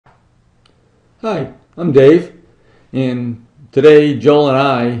Hi, I'm Dave, and today Joel and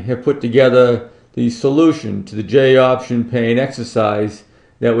I have put together the solution to the JOptionPane exercise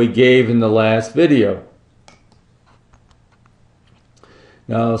that we gave in the last video.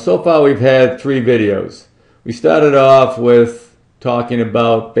 Now, so far we've had 3 videos. We started off with talking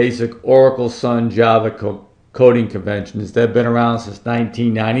about basic Oracle Sun Java coding conventions that have been around since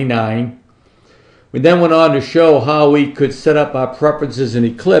 1999. We then went on to show how we could set up our preferences in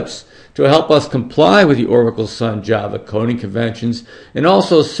Eclipse to help us comply with the Oracle Sun Java coding conventions, and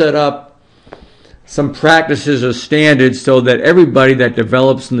also set up some practices or standards so that everybody that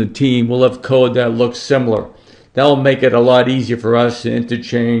develops in the team will have code that looks similar. That will make it a lot easier for us to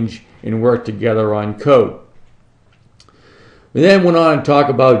interchange and work together on code. We then went on to talk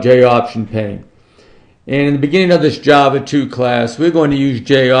about JOptionPane. And in the beginning of this Java 2 class, we're going to use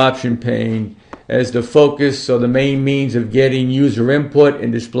JOptionPane as the focus, or the main means of getting user input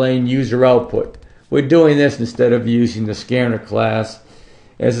and displaying user output. We're doing this instead of using the scanner class,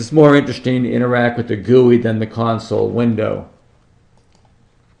 as it's more interesting to interact with the GUI than the console window.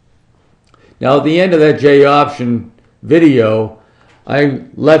 Now, at the end of that JOption video, I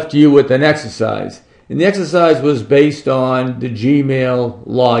left you with an exercise. And the exercise was based on the Gmail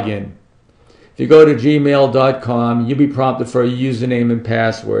login. If you go to gmail.com, you'll be prompted for a username and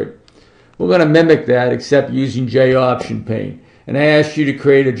password. We're going to mimic that, except using JOptionPane. And I asked you to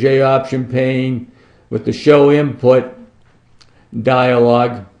create a JOptionPane with the show input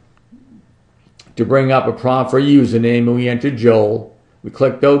dialog to bring up a prompt for a username, and we entered Joel. We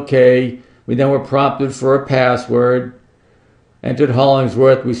clicked OK. We then were prompted for a password, entered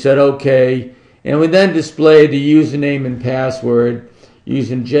Hollingsworth. We said OK. And we then displayed the username and password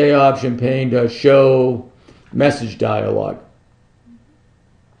using JOptionPane.show message dialog.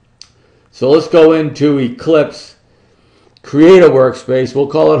 So let's go into Eclipse, create a workspace. We'll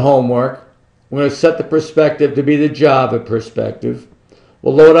call it homework. We're going to set the perspective to be the Java perspective.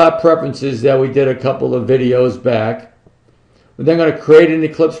 We'll load our preferences that we did a couple of videos back. We're then going to create an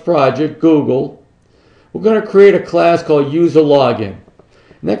Eclipse project, Google. We're going to create a class called user login.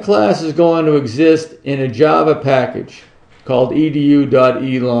 And that class is going to exist in a Java package called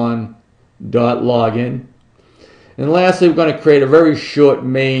edu.elon.login. And lastly, we're going to create a very short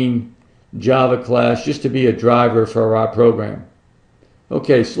main Java class just to be a driver for our program.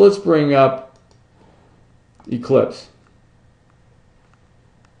 Okay, so let's bring up Eclipse.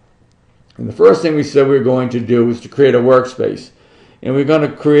 And the first thing we said we were going to do was to create a workspace. And we're going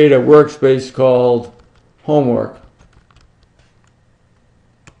to create a workspace called homework.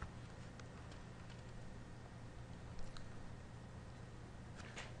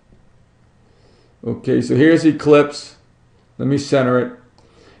 Okay, so here's Eclipse. Let me center it.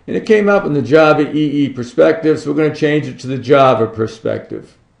 And it came up in the Java EE perspective, so we're going to change it to the Java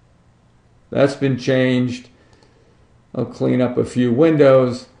perspective. That's been changed. I'll clean up a few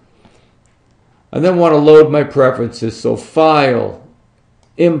windows. I then want to load my preferences. So File,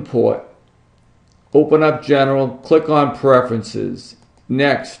 Import, open up General, click on Preferences.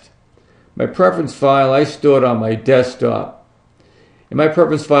 Next. My preference file I stored on my desktop. And my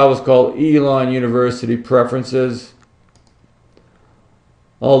preference file was called Elon University Preferences.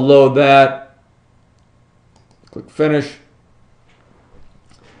 I'll load that. Click Finish.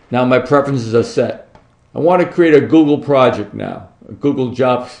 Now my preferences are set. I want to create a Google project now. A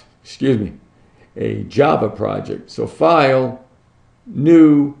Java project. So File,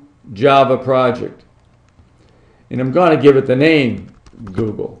 New, Java Project. And I'm going to give it the name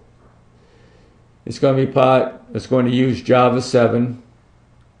Google. It's going to use Java 7.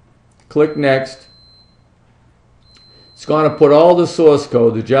 Click Next. It's going to put all the source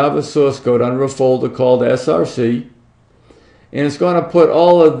code, the Java source code, under a folder called SRC. And it's going to put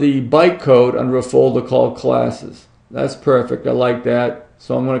all of the bytecode under a folder called classes. That's perfect. I like that.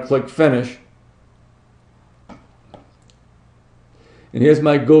 So I'm going to click Finish. And here's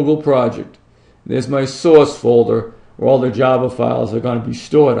my Google project. There's my source folder where all the Java files are going to be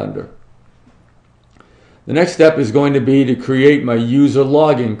stored under. The next step is going to be to create my user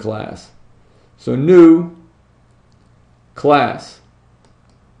login class. So New, Class.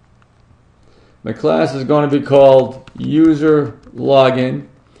 My class is going to be called user login,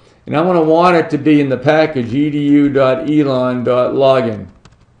 and I'm going to want it to be in the package edu.elon.login.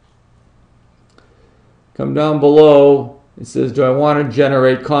 Come down below. It says, do I want to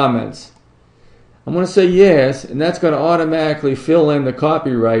generate comments? I'm going to say yes, and that's going to automatically fill in the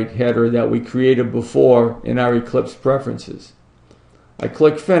copyright header that we created before in our Eclipse preferences. I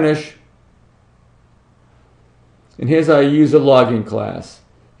click Finish. And here's our user login class.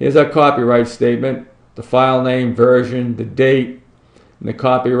 Here's our copyright statement, the file name, version, the date, And the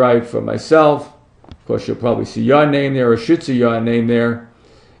copyright for myself, of course you'll probably see your name there, or should see your name there,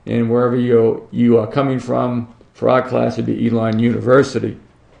 and wherever you are coming from. For our class, it'd be Elon University.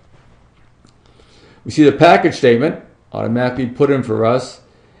 We see the package statement automatically put in for us,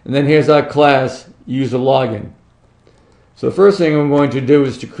 and then here's our class user login. So the first thing I'm going to do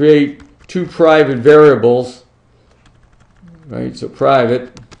is to create two private variables, right? So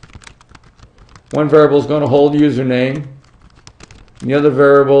private. One variable is going to hold username, and the other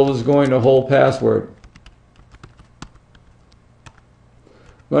variable is going to hold password.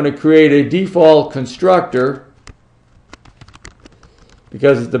 I'm going to create a default constructor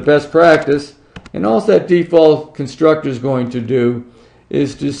because it's the best practice, and all that default constructor is going to do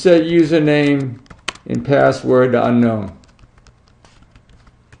is to set username and password to unknown.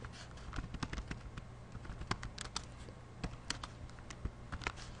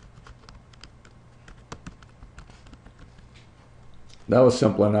 That was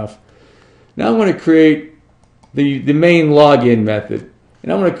simple enough. Now I'm going to create the main login method.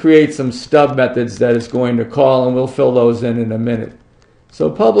 And I'm going to create some stub methods that it's going to call, and we'll fill those in a minute.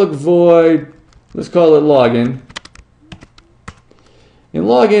 So public void, let's call it login. And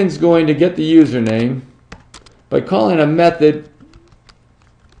login is going to get the username by calling a method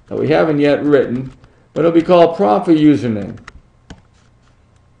that we haven't yet written, but it'll be called prompt for username.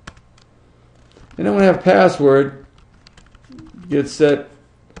 And I'm going to have password get set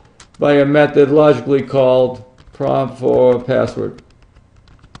by a method logically called prompt for password.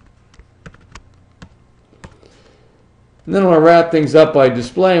 And then I'm going to wrap things up by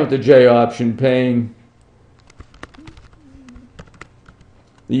displaying with the JOptionPane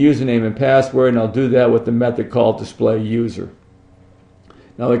the username and password, and I'll do that with the method called displayUser.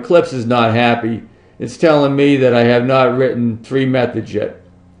 Now Eclipse is not happy. It's telling me that I have not written three methods yet.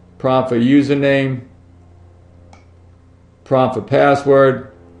 Prompt for username, prompt for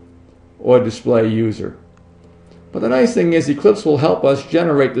password, or displayUser. But the nice thing is Eclipse will help us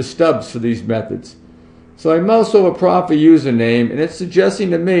generate the stubs for these methods. So I mouse over prompt for username, and it's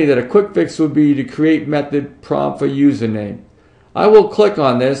suggesting to me that a quick fix would be to create method prompt for username. I will click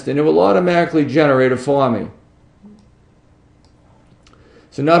on this, and it will automatically generate it for me.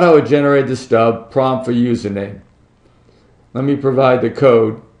 So now how I would generate the stub prompt for username. Let me provide the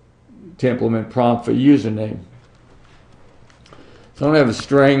code to implement prompt for username. So I'm going to have a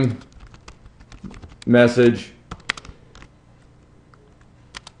string message.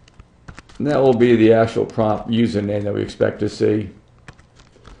 And that will be the actual prompt username that we expect to see.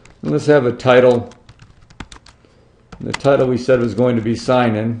 And let's have a title. And the title we said was going to be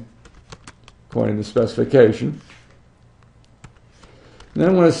sign in, according to the specification. And then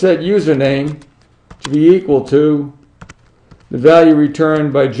I'm going to set username to be equal to the value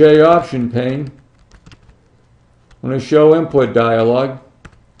returned by JOptionPane. I'm going to show input dialog.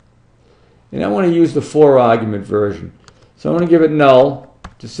 And I want to use the 4-argument version. So I'm going to give it null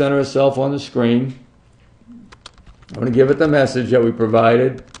to center itself on the screen. I'm going to give it the message that we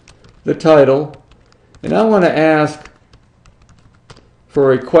provided, the title, and I want to ask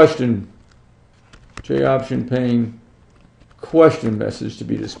for a question, JOptionPane question message to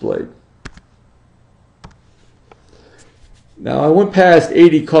be displayed. Now I went past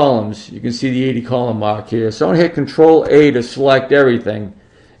 80 columns. You can see the 80 column mark here. So I'm going to hit Control A to select everything.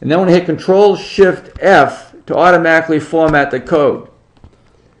 And then I'm going to hit Control Shift F to automatically format the code.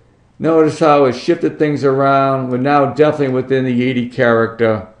 Notice how it shifted things around. We're now definitely within the 80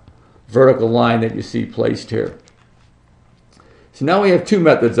 character vertical line that you see placed here. So now we have two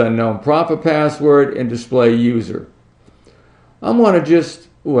methods unknown, prompt for password and displayUser. I'm going to just,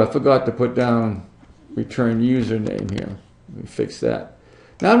 I forgot to put down return username here. Let me fix that.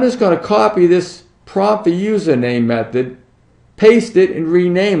 Now I'm just going to copy this prompt for username method, paste it, and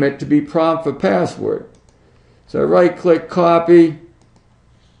rename it to be prompt for password. So I right click, copy,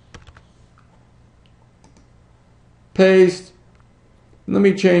 paste. Let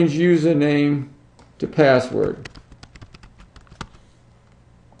me change username to password.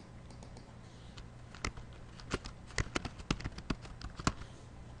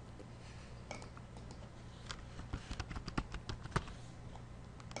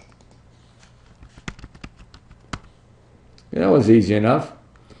 That was easy enough.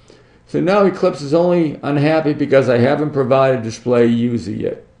 So now Eclipse is only unhappy because I haven't provided displayUser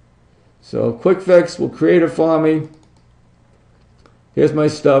yet. So quick fix will create it for me. Here's my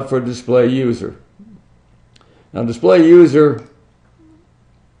stuff for displayUser. Now displayUser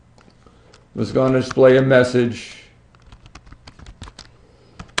was going to display a message.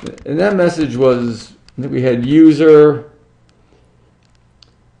 And that message was that we had user.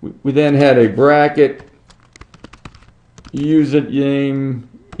 We then had a bracket. username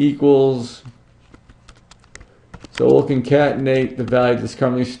equals, so we'll concatenate the value that's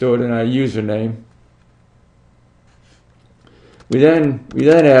currently stored in our username. We then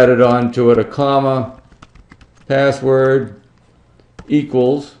added on to it a comma, password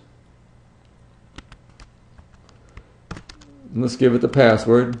equals, and let's give it the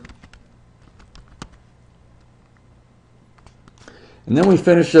password. And then we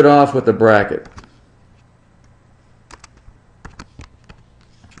finish it off with a bracket.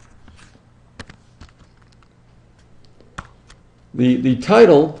 The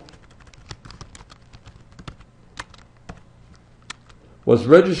title was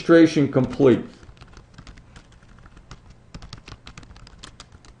registration complete.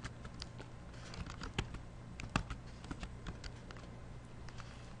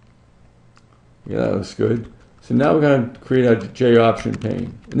 Yeah, that was good. So now we're going to create a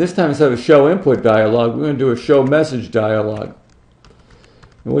JOptionPane. And this time, instead of a show input dialog, we're going to do a show message dialog.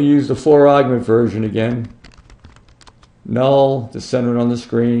 And we'll use the 4-argument version again. Null to center it on the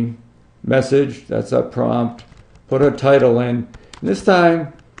screen. Message, that's our prompt. Put our title in. And this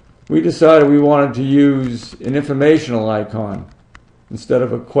time, we decided we wanted to use an informational icon instead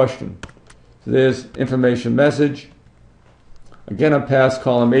of a question. So there's information message. Again, I'm past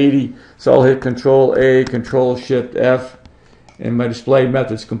column 80, so I'll hit Control A, Control Shift F, and my display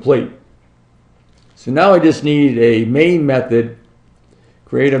method's complete. So now I just need a main method,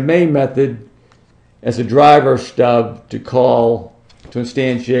 create a main method as a driver stub to call, to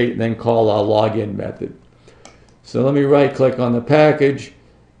instantiate, and then call our login method. So let me right click on the package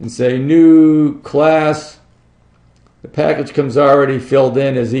and say new class. The package comes already filled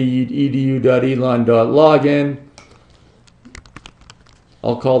in as edu.elon.login.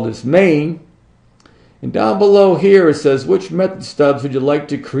 I'll call this main. And down below here it says, which method stubs would you like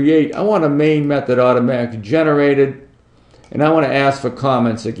to create? I want a main method automatically generated, and I want to ask for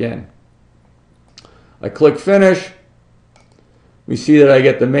comments again. I click finish. We see that I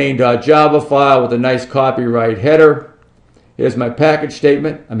get the main.java file with a nice copyright header. Here's my package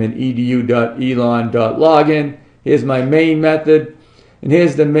statement. I'm in edu.elon.login. Here's my main method, and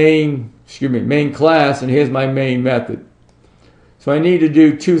here's the main class, and here's my main method. So I need to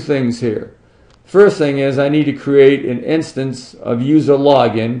do two things here. First thing is I need to create an instance of user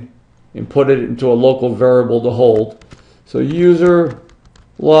login and put it into a local variable to hold. So user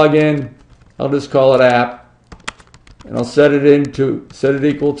login, I'll just call it app, and I'll set it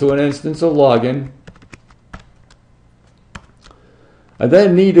equal to an instance of login. I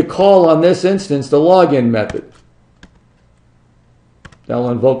then need to call on this instance the login method. That'll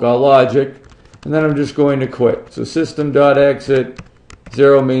invoke our logic. And then I'm just going to quit. So system.exit,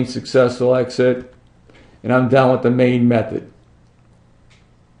 0 means successful exit, and I'm done with the main method.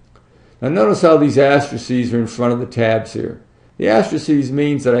 Now notice how these asterisks are in front of the tabs here. The asterisks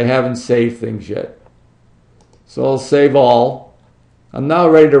means that I haven't saved things yet. So I'll save all. I'm now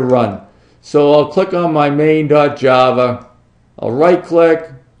ready to run. So I'll click on my main.java. I'll right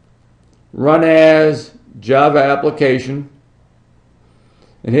click, run as Java application.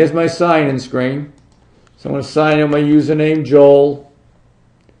 And here's my sign-in screen. So I'm going to sign in my username, Joel.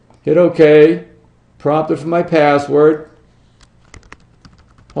 Hit OK. Prompted for my password,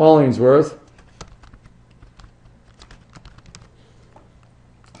 Hollingsworth.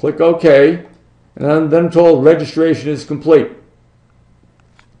 Click OK. And then I'm told registration is complete.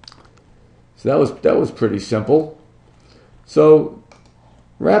 So that was pretty simple. So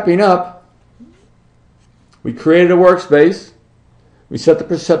wrapping up, we created a workspace. We set the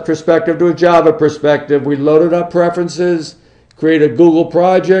perspective to a Java perspective. We loaded up preferences, created a Google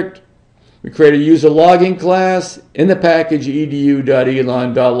project. We created a user login class in the package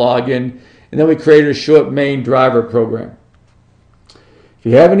edu.elon.login. And then we created a short main driver program. If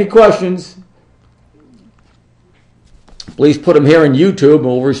you have any questions, please put them here in YouTube and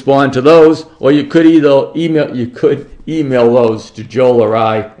we'll respond to those. Or you could email those to Joel or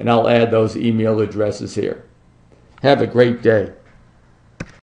I, and I'll add those email addresses here. Have a great day.